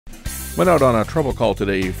Went out on a trouble call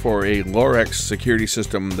today for a Lorex security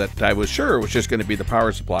system that I was sure was just going to be the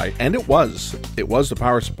power supply, and it was. It was the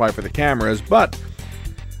power supply for the cameras, but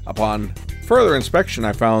upon further inspection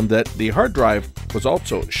I found that the hard drive was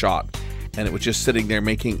also shot, and it was just sitting there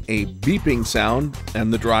making a beeping sound,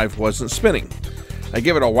 and the drive wasn't spinning. I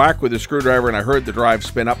gave it a whack with a screwdriver and I heard the drive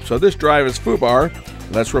spin up, so this drive is FUBAR.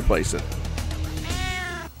 Let's replace it.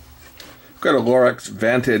 I've got a Lorex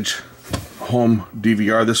Vantage home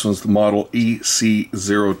DVR. This one's the model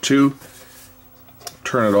EC02.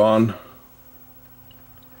 Turn it on,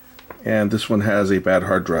 and this one has a bad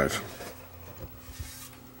hard drive.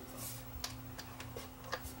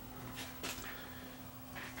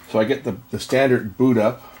 So I get the standard boot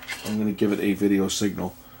up. I'm going to give it a video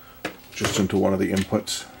signal just into one of the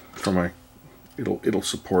inputs for my, it'll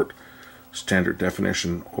support standard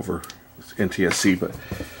definition over NTSC, but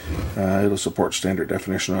it'll support standard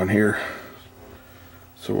definition on here.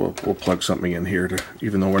 So we'll plug something in here to,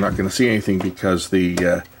 even though we're not going to see anything because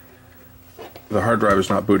the hard drive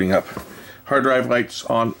is not booting up. Hard drive lights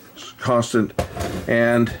on constant,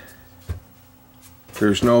 and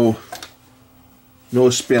there's no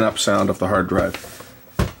spin up sound of the hard drive.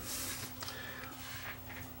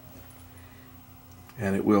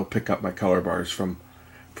 And it will pick up my color bars from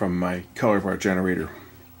my color bar generator.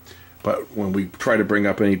 But when we try to bring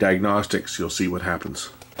up any diagnostics, you'll see what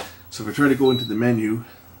happens. So if I try to go into the menu,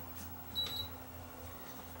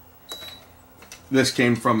 this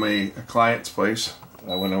came from a client's place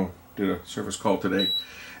when I did a service call today.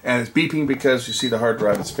 And it's beeping because you see the hard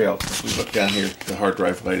drive has failed. If we look down here, the hard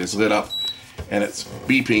drive light is lit up, and it's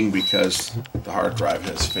beeping because the hard drive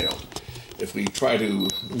has failed. If we try to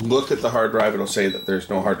look at the hard drive, it'll say that there's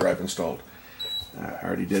no hard drive installed. I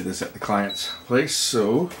already did this at the client's place,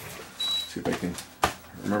 so let's see if I can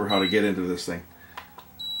remember how to get into this thing.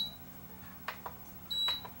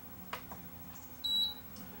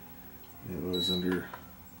 It was under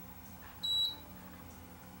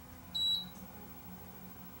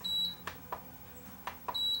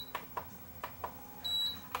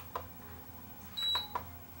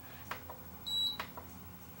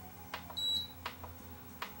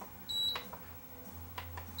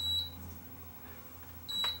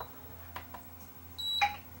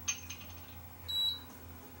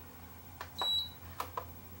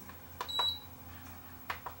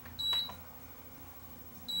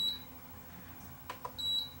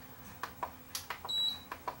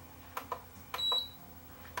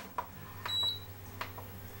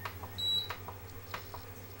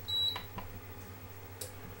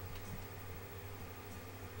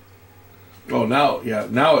oh, now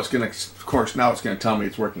it's gonna, of course, now it's gonna tell me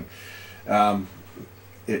it's working.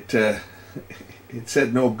 It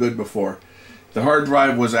said no good before. The hard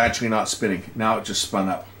drive was actually not spinning. Now it just spun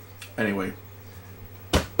up. Anyway,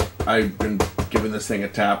 I've been giving this thing a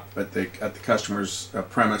tap at the customer's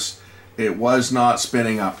premise. It was not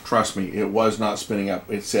spinning up. Trust me, it was not spinning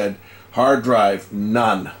up. It said hard drive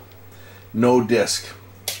none, no disk.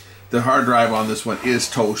 The hard drive on this one is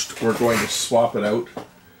toast. We're going to swap it out.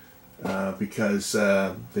 Because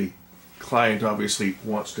the client obviously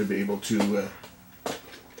wants to be able to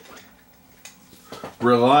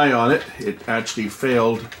rely on it. It actually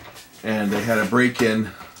failed, and they had a break-in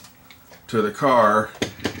to the car,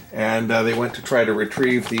 and they went to try to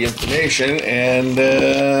retrieve the information, and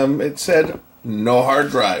it said no hard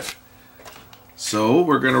drive. So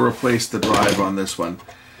we're going to replace the drive on this one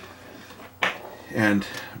and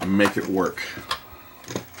make it work.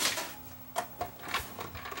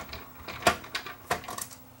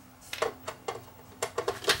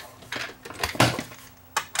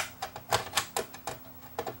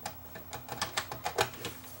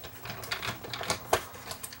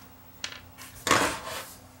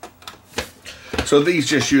 So these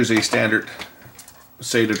just use a standard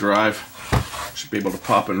SATA drive. Should be able to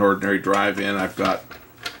pop an ordinary drive in. I've got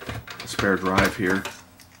a spare drive here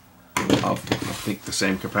of, I think, the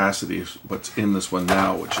same capacity as what's in this one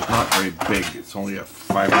now, which is not very big. It's only a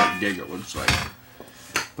 500 gig, it looks like.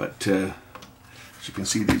 But as you can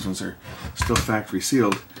see, these ones are still factory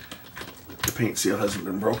sealed. The paint seal hasn't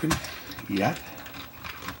been broken yet.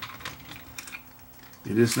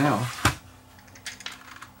 It is now.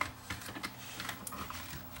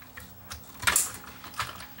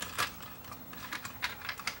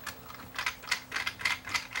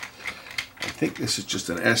 I think this is just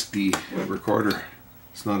an SD recorder.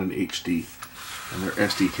 It's not an HD, and they're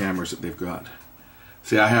SD cameras that they've got.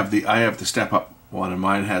 See, I have the step up one, and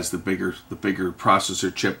mine has the bigger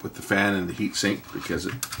processor chip with the fan and the heat sink because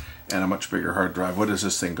it, and a much bigger hard drive. What has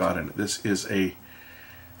this thing got in it? This is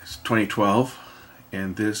it's 2012,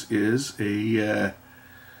 and this is a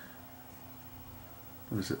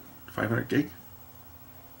what is it, 500 gig?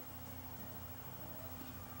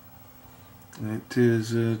 It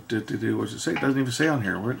is, what does it say? It doesn't even say on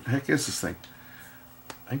here. What the heck is this thing?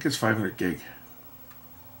 I think it's 500 gig.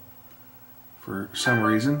 For some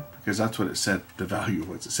reason, because that's what it said, the value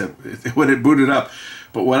was. It said when it booted up.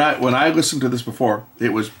 But when I listened to this before,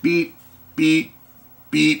 it was beep, beep,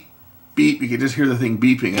 beep, beep. You could just hear the thing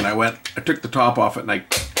beeping, and I took the top off it,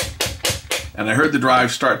 and I heard the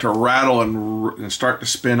drive start to rattle and start to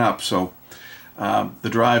spin up. So the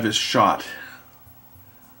drive is shot.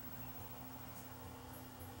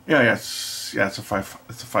 Yeah, it's a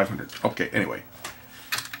 500. Okay, anyway,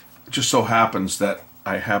 it just so happens that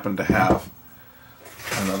I happen to have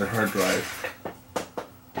another hard drive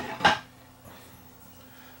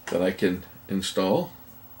that I can install.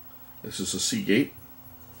 This is a Seagate.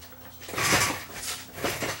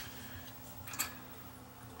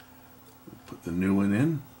 Put the new one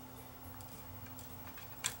in.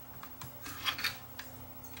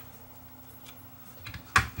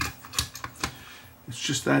 It's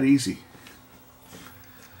just that easy.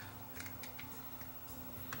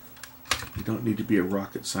 You don't need to be a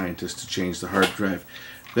rocket scientist to change the hard drive.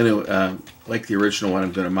 I'm going to, like the original one,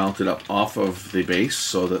 I'm going to mount it up off of the base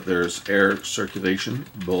so that there's air circulation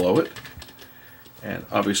below it. And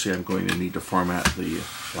obviously I'm going to need to format the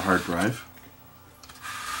hard drive.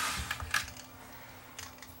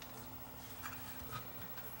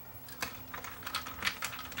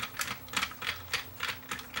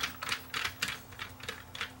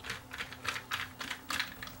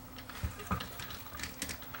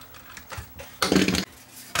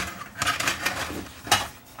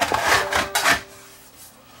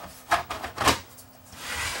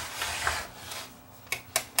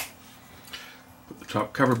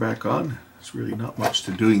 Top cover back on. There's really not much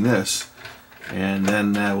to doing this, and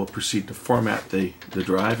then we'll proceed to format the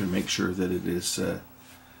drive and make sure that it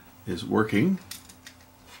is working.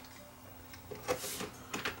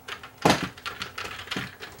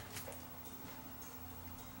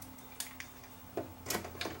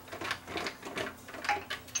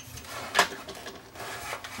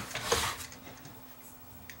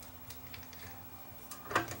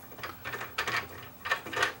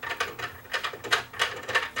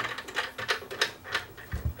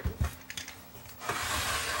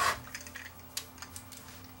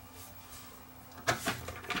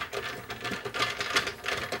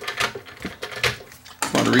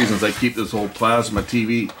 One of the reasons I keep this old plasma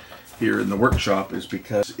TV here in the workshop is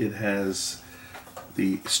because it has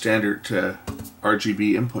the standard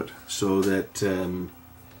RGB input, so that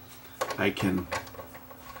I can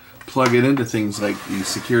plug it into things like the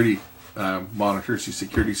security monitors, these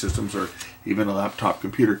security systems, or even a laptop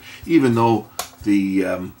computer. Even though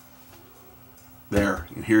the there,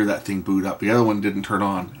 you can hear that thing boot up. The other one didn't turn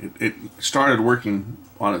on. It started working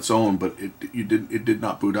on its own, but it did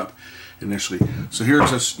not boot up initially. So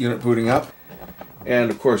here's this unit booting up,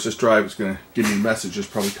 and of course this drive is going to give me messages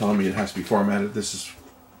probably telling me it has to be formatted. This is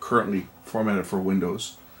currently formatted for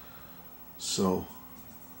Windows, so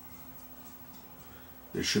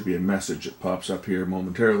there should be a message that pops up here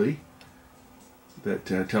momentarily that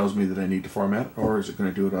tells me that I need to format, or is it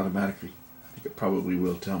going to do it automatically? I think it probably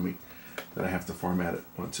will tell me that I have to format it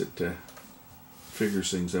once it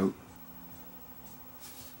figures things out.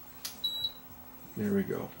 There we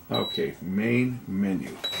go. Okay, main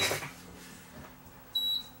menu.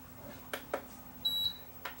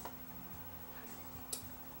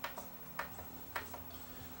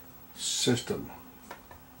 System.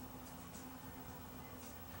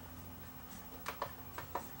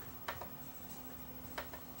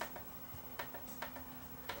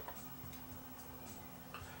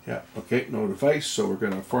 Yeah, okay, no device, so we're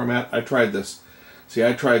going to format. I tried this. See,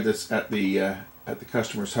 I tried this at the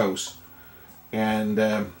customer's house, and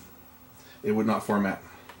it would not format.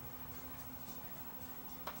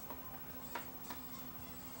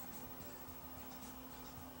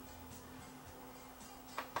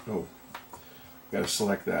 Oh, got to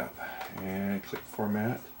select that and click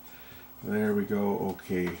format. There we go.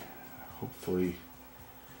 Okay, hopefully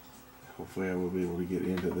I will be able to get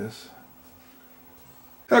into this.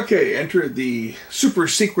 Okay, entered the super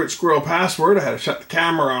secret squirrel password. I had to shut the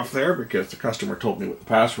camera off there because the customer told me what the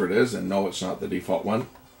password is, and no, it's not the default one.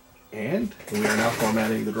 And we are now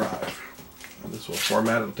formatting the drive. And this will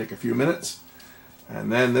format, it'll take a few minutes, and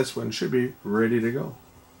then this one should be ready to go.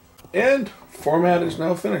 And format is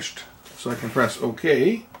now finished. So I can press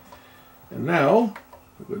OK, and now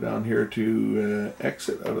we'll go down here to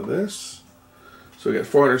exit out of this. So we got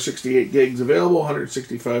 468 gigs available,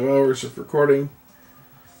 165 hours of recording.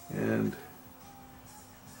 And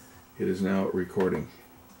it is now recording.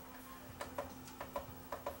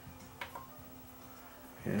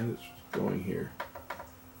 And it's going here.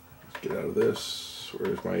 Let's get out of this.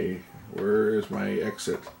 Where's my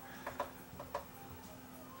exit?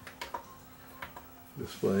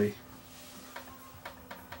 Display.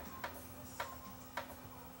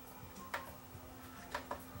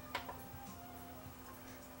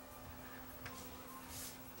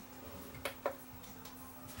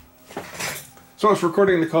 So it's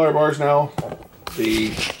recording the color bars now.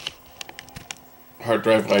 The hard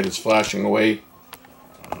drive light is flashing away.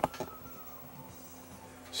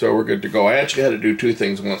 So we're good to go. I actually had to do two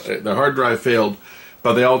things. The hard drive failed,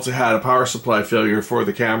 but they also had a power supply failure for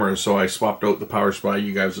the camera, so I swapped out the power supply.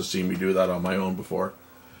 You guys have seen me do that on my own before.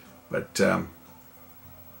 But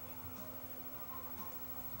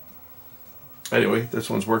anyway, this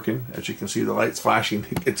one's working. As you can see, the light's flashing.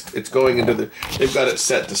 It's going into the... They've got it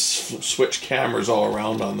set to switch cameras all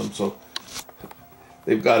around on them, so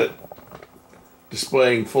they've got it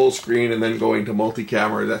displaying full screen and then going to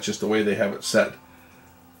multi-camera. That's just the way they have it set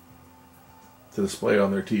to display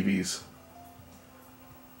on their TVs.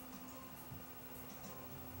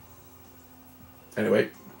 Anyway,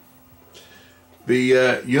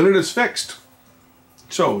 the unit is fixed.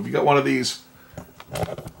 So if you got one of these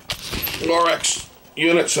Lorex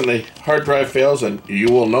units and the hard drive fails, and you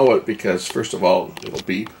will know it because first of all it'll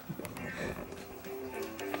beep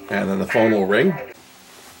and then the phone will ring.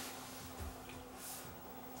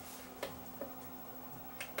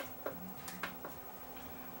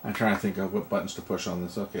 I'm trying to think of what buttons to push on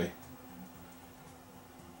this. Okay.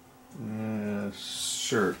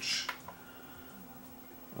 Search.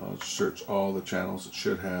 I'll search all the channels. It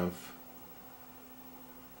should have.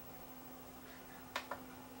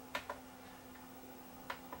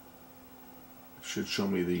 Should show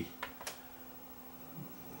me the.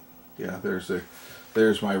 Yeah,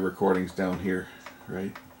 there's my recordings down here,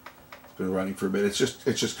 right? It's been running for a bit. It's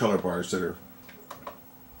just color bars that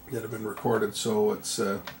have been recorded, so it's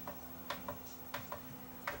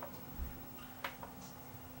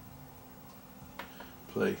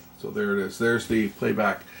play. So there it is. There's the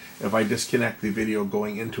playback. If I disconnect the video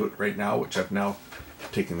going into it right now, which I've now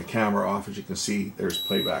taken the camera off, as you can see, there's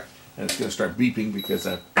playback. And it's going to start beeping because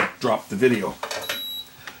I've dropped the video.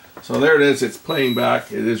 So there it is. It's playing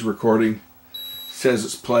back. It is recording. It says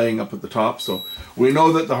it's playing up at the top. So we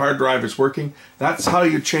know that the hard drive is working. That's how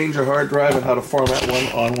you change a hard drive and how to format one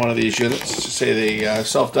on one of these units. To say the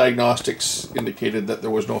self-diagnostics indicated that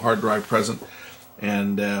there was no hard drive present.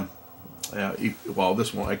 And well,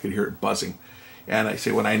 this one I could hear it buzzing. And I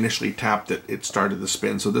say when I initially tapped it, it started to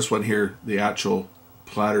spin. So this one here, the actual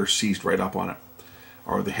platter seized right up on it.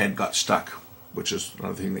 Or the head got stuck, which is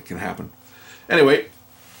another thing that can happen. Anyway,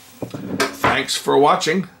 thanks for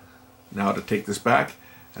watching. Now to take this back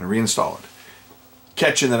and reinstall it.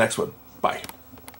 Catch you in the next one. Bye.